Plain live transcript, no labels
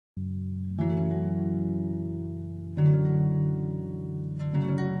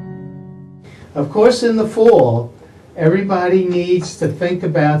Of course, in the fall, everybody needs to think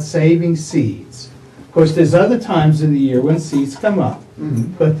about saving seeds. Of course, there's other times in the year when seeds come up,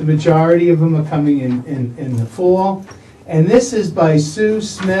 but the majority of them are coming in the fall. And this is by Sue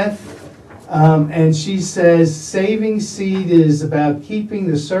Smith, and she says, saving seed is about keeping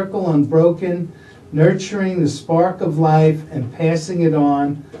the circle unbroken, nurturing the spark of life, and passing it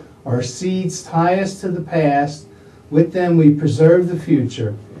on. Our seeds tie us to the past. With them, we preserve the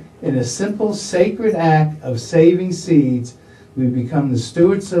future. In a simple, sacred act of saving seeds, we become the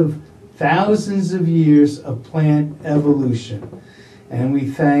stewards of thousands of years of plant evolution. And we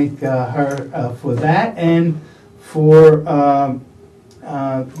thank her for that, and for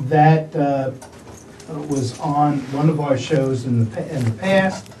that was on one of our shows in the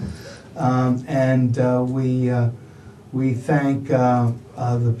past. We thank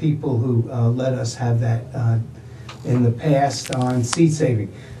the people who let us have that in the past on seed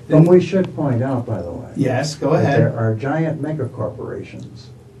saving. Then we should point out, by the way, yes, go ahead. There are giant mega corporations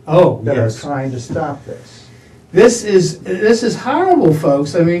that are trying to stop this. This is horrible,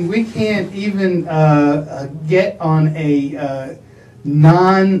 folks. I mean, we can't even get on a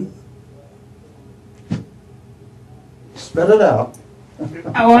Spit it out.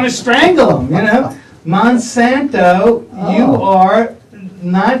 I want to strangle them, you know. Monsanto, you are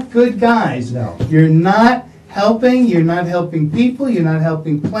not good guys. No. You're not helping. You're not helping people. You're not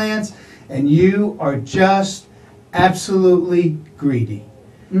helping plants. And you are just absolutely greedy.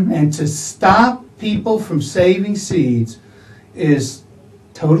 And to stop people from saving seeds is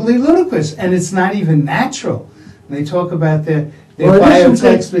totally ludicrous. And it's not even natural. And they talk about their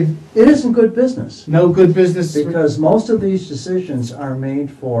biotech. It isn't good business. No good business. Because most of these decisions are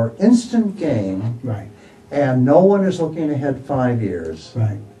made for instant gain. Right. And no one is looking ahead 5 years.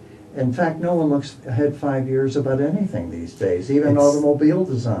 Right. In fact, no one looks ahead 5 years about anything these days, even automobile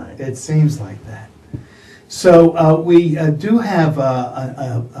design. It seems like that. So we do have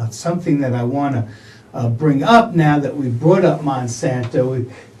something that I want to bring up now that we brought up Monsanto.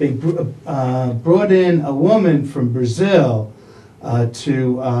 They brought in a woman from Brazil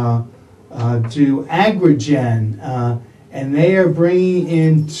to do agrogen, and they are bringing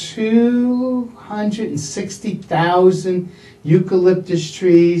in 260,000 eucalyptus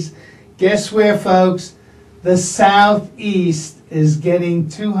trees. Guess where, folks? The Southeast is getting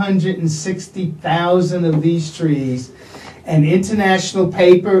 260,000 of these trees. And International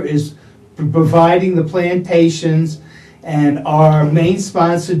Paper is providing the plantations. And our main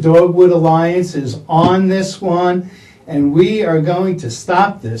sponsor, Dogwood Alliance, is on this one. And we are going to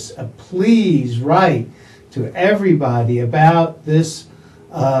stop this. Please write to everybody about this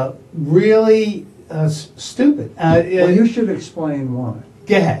really stupid. Well, you should explain why.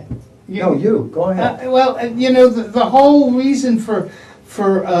 Go ahead. Go ahead. Well, you know, the whole reason for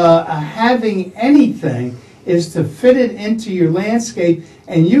having anything is to fit it into your landscape,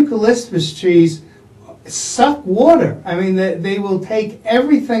 and eucalyptus trees suck water. I mean, they will take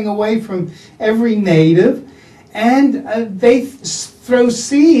everything away from every native, and they throw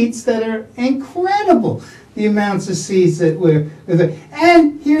seeds that are incredible, the amounts of seeds that we're...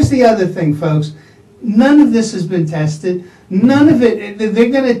 And here's the other thing, folks. None of this has been tested. None of it. They're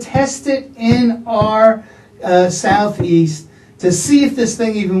going to test it in our Southeast to see if this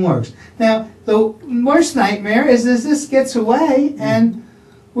thing even works. Now, the worst nightmare is this gets away, and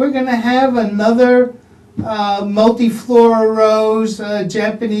we're going to have another multiflora rose,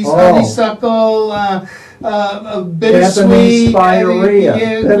 Japanese honeysuckle, bittersweet.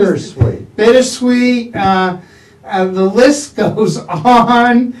 Japanese bittersweet. Bittersweet. The list goes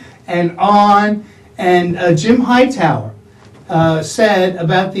on and on. And Jim Hightower said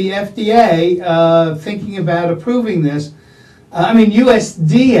about the FDA thinking about approving this.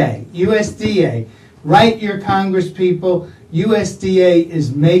 USDA. Write your Congress people. USDA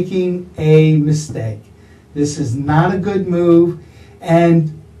is making a mistake. This is not a good move.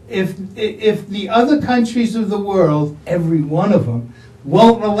 And if the other countries of the world, every one of them,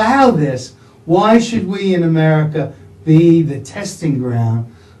 won't allow this, why should we in America be the testing ground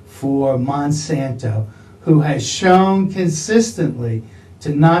for Monsanto, who has shown consistently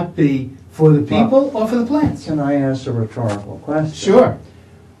to not be for the people or for the plants? Can I ask a rhetorical question? Sure.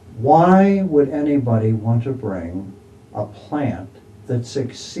 Why would anybody want to bring a plant that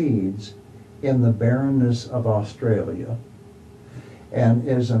succeeds in the barrenness of Australia and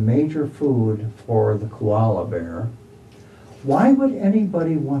is a major food for the koala bear? Why would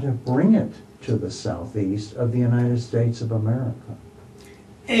anybody want to bring it to the Southeast of the United States of America?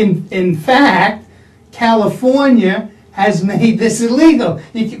 In fact, California has made this illegal.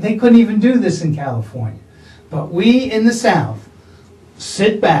 They couldn't even do this in California. But we in the South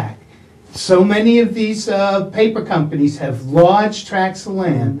sit back so many of these paper companies have large tracts of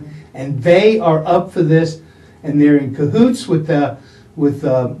land, and they are up for this, and they're in cahoots with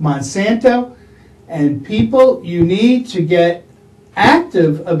Monsanto. And people, you need to get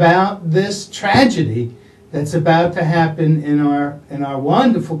active about this tragedy that's about to happen in our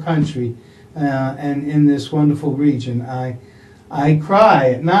wonderful country and in this wonderful region. I cry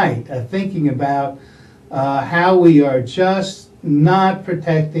at night thinking about how we are just not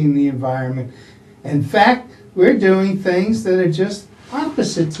protecting the environment. In fact, we're doing things that are just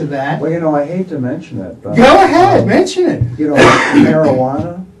opposite to that. Well, you know, I hate to mention it, but... Go ahead, mention it. You know,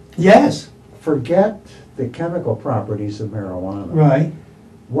 marijuana? Yes. Forget the chemical properties of marijuana. Right.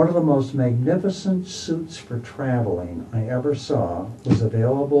 One of the most magnificent suits for traveling I ever saw was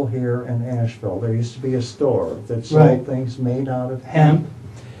available here in Asheville. There used to be a store that sold things made out of hemp.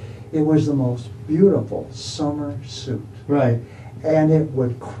 It was the most beautiful summer suit. Right. And it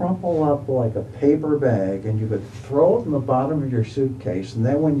would crumple up like a paper bag, and you could throw it in the bottom of your suitcase, and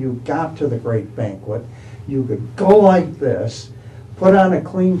then when you got to the great banquet, you could go like this, put on a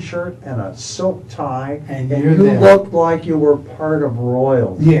clean shirt and a silk tie, and you looked like you were part of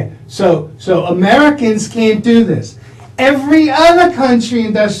royalty. Yeah. So Americans can't do this. Every other country,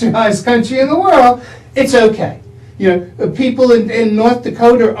 industrialized country in the world, it's okay. You know, people in North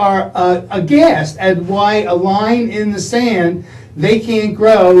Dakota are aghast at why a line in the sand, they can't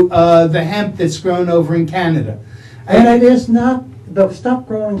grow the hemp that's grown over in Canada. And it is not, the stuff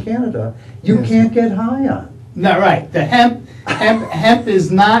grown in Canada, you can't get high on. No, right. The hemp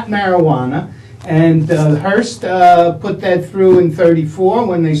is not marijuana. And Hearst put that through in '34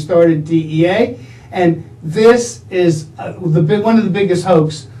 when they started DEA. And this is one of the biggest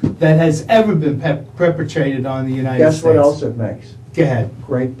hoax that has ever been perpetrated on the United States. Guess what else it makes? Go ahead.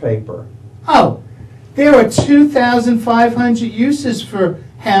 Great paper. Oh, there are 2,500 uses for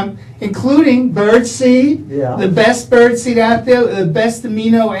hemp, including bird seed, the best bird seed out there, the best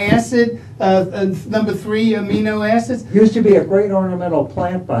amino acid, number 3 amino acids. Used to be a great ornamental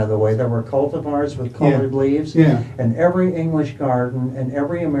plant, by the way. There were cultivars with colored leaves. Yeah. And every English garden and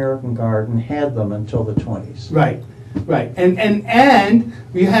every American garden had them until the 20s. Right, right. And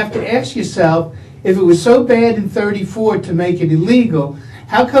you have to ask yourself, if it was so bad in '34 to make it illegal,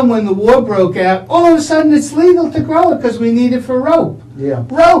 how come when the war broke out, all of a sudden it's legal to grow it because we need it for rope? Yeah.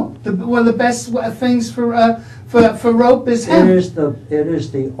 Rope. One of the best things for rope is hemp. It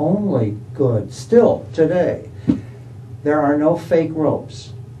is the only good, still today. There are no fake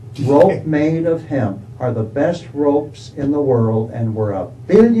ropes. Rope made of hemp are the best ropes in the world, and we're a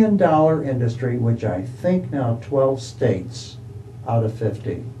billion-dollar industry, which I think now 12 states out of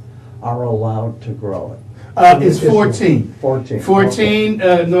 50 are allowed to grow it. It's 14. 14.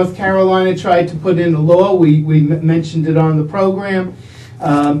 North Carolina tried to put in a law. We mentioned it on the program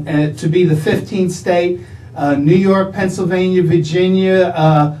to be the 15th state. New York, Pennsylvania,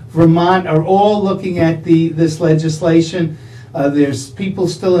 Virginia, Vermont are all looking at this legislation. There's people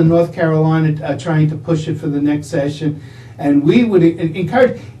still in North Carolina trying to push it for the next session, and we would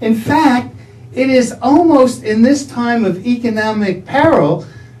encourage. In fact, it is almost in this time of economic peril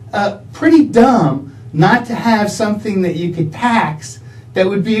pretty dumb not to have something that you could tax that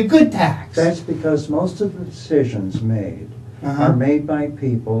would be a good tax. That's because most of the decisions made are made by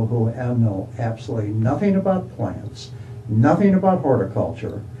people who know absolutely nothing about plants, nothing about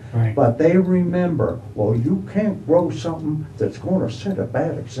horticulture, but they remember, well, you can't grow something that's going to set a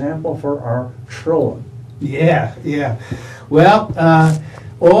bad example for our children. Yeah, yeah. Well,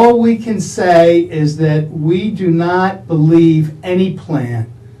 all we can say is that we do not believe any plant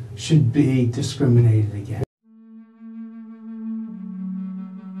should be discriminated against.